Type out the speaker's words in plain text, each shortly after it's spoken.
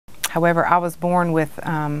However, I was born with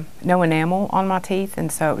no enamel on my teeth, and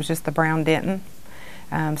so it was just the brown dentin.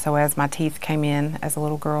 So as my teeth came in as a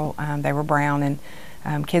little girl, they were brown,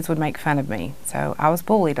 and kids would make fun of me. So I was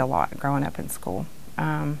bullied a lot growing up in school.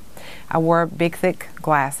 I wore big, thick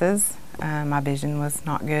glasses. My vision was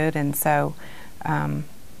not good, and so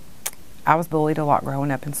I was bullied a lot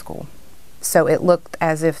growing up in school. So it looked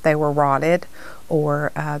as if they were rotted,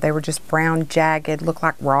 or they were just brown, jagged, looked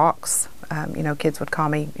like rocks. You know, kids would call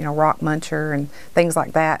me, you know, rock muncher and things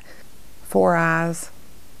like that. 4 eyes.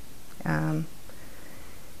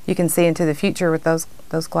 You can see into the future with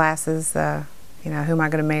those glasses. You know, who am I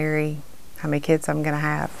going to marry? How many kids I'm going to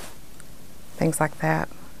have? Things like that.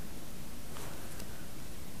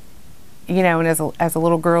 You know, and as a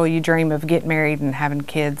little girl, you dream of getting married and having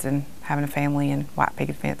kids and having a family and white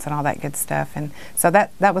picket fence and all that good stuff. And so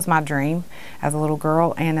that was my dream as a little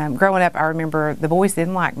girl. And growing up, I remember the boys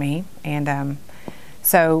didn't like me, and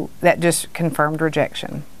so that just confirmed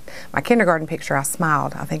rejection. My kindergarten picture, I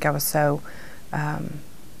smiled. I think I was so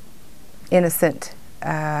innocent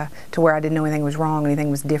to where I didn't know anything was wrong,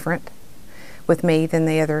 anything was different with me than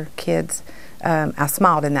the other kids. I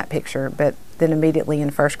smiled in that picture, but then immediately in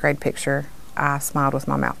the first grade picture, I smiled with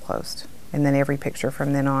my mouth closed. And then every picture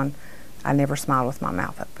from then on, I never smiled with my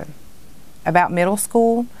mouth open. About middle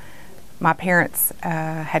school, my parents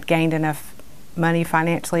had gained enough money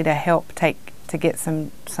financially to help to get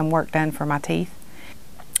some work done for my teeth.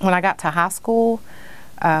 When I got to high school,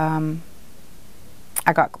 I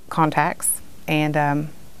got contacts,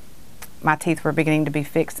 and my teeth were beginning to be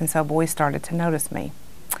fixed, and so boys started to notice me.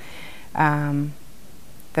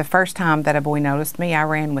 The first time that a boy noticed me, I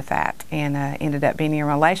ran with that, and ended up being in a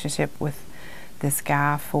relationship with this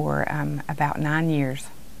guy for about 9 years.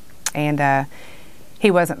 And he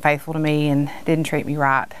wasn't faithful to me and didn't treat me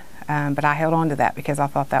right, but I held on to that because I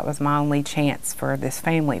thought that was my only chance for this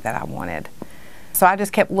family that I wanted. So I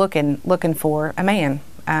just kept looking for a man,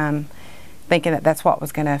 thinking that that's what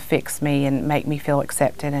was going to fix me and make me feel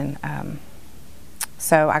accepted. And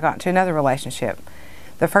so I got into another relationship.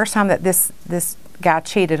 The first time that this guy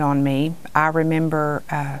cheated on me, I remember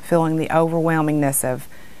feeling the overwhelmingness of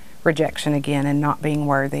rejection again, and not being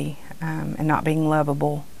worthy, and not being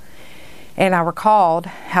lovable. And I recalled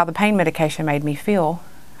how the pain medication made me feel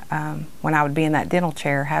when I would be in that dental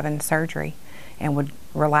chair having surgery and would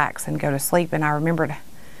relax and go to sleep. And I remembered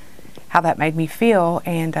how that made me feel,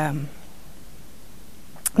 and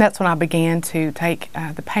that's when I began to take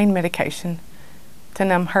the pain medication to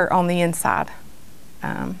numb hurt on the inside.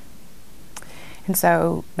 And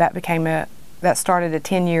so that started a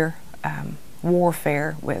 10-year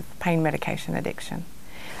warfare with pain medication addiction.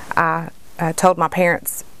 I told my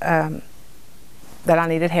parents that I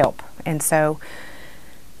needed help, and so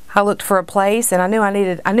I looked for a place, and I knew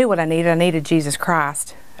what I needed. I needed Jesus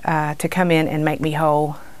Christ to come in and make me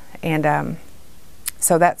whole, and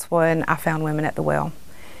so that's when I found Women at the Well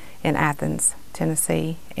in Athens,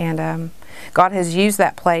 Tennessee, and God has used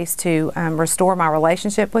that place to restore my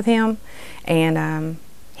relationship with Him, and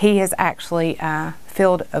He has actually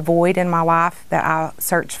filled a void in my life that I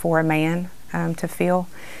searched for a man to fill.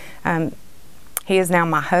 He is now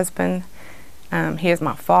my husband. He is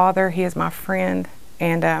my father. He is my friend,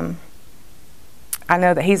 and I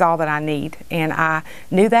know that He's all that I need, and I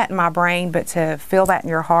knew that in my brain, but to feel that in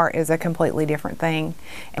your heart is a completely different thing.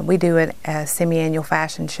 And we do a semi-annual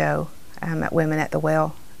fashion show at Women at the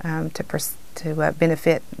Well to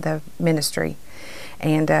benefit the ministry,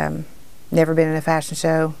 and never been in a fashion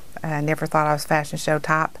show. Never thought I was fashion show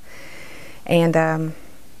type, and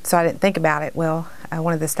so I didn't think about it. Well,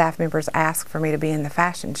 one of the staff members asked for me to be in the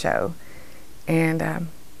fashion show, and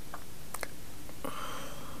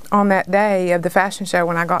on that day of the fashion show,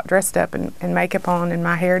 when I got dressed up and makeup on and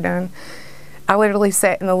my hair done, I literally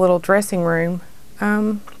sat in the little dressing room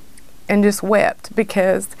and just wept,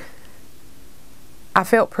 because I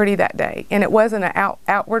felt pretty that day. And it wasn't an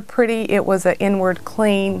outward pretty, it was an inward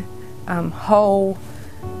clean, whole,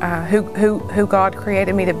 who God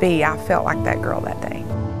created me to be. I felt like that girl that day.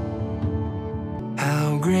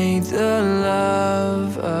 How great the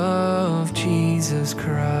love of Jesus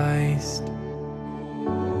Christ.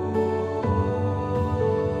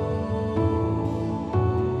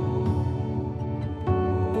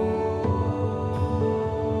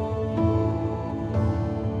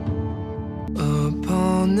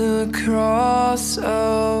 Upon the cross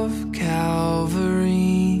of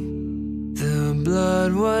Calvary, the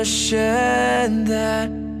blood was shed that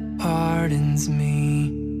pardons me.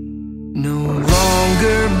 No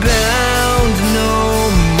longer bound, no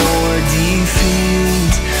more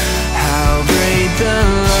defeat. How great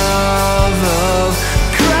the